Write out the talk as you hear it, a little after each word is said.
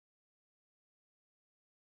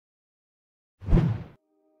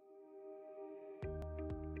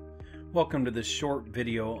Welcome to this short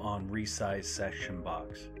video on Resize Section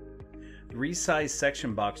Box. The Resize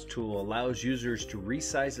Section Box tool allows users to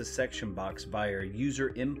resize a section box via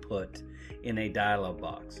user input in a dialog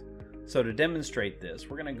box. So to demonstrate this,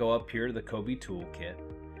 we're going to go up here to the Kobe toolkit.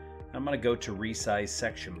 I'm going to go to Resize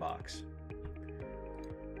Section Box.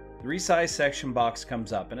 The Resize Section Box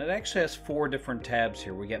comes up and it actually has four different tabs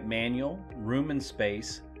here. We get Manual, Room and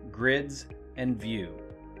Space, Grids, and View.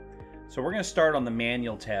 So we're going to start on the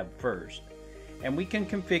Manual tab first, and we can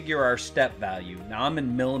configure our step value. Now I'm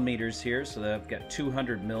in millimeters here, so that I've got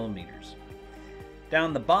 200 millimeters.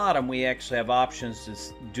 Down the bottom we actually have options to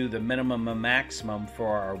do the minimum and maximum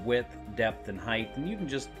for our width, depth, and height, and you can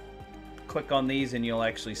just click on these and you'll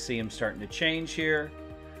actually see them starting to change here.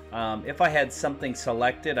 If I had something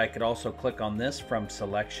selected, I could also click on this from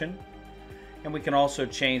selection, and we can also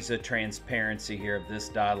change the transparency here of this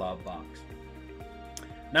dialog box.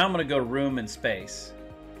 Now I'm going to go to Room and Space,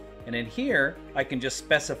 and in here I can just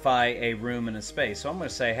specify a room and a space. So I'm going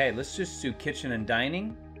to say, hey, let's just do Kitchen and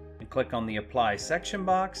Dining, and click on the Apply Section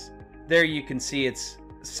Box. There you can see it's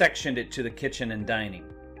sectioned it to the Kitchen and Dining.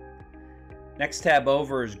 Next tab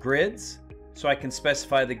over is Grids, so I can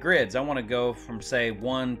specify the grids. I want to go from say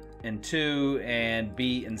 1 and 2 and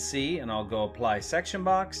B and C, and I'll go Apply Section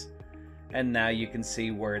Box, and now you can see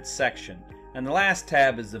where it's sectioned. And the last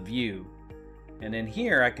tab is the View. And in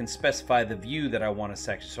here I can specify the view that I want to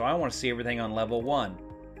section. So I want to see everything on level 1.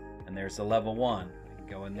 And there's the level 1. I can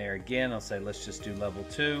go in there again. I'll say let's just do level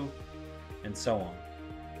 2, and so on.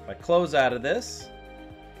 If I close out of this,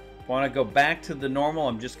 if I want to go back to the normal,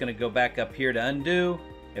 I'm just going to go back up here to undo.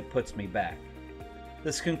 It puts me back.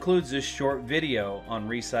 This concludes this short video on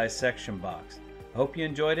Resize Section Box. I hope you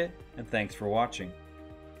enjoyed it, and thanks for watching.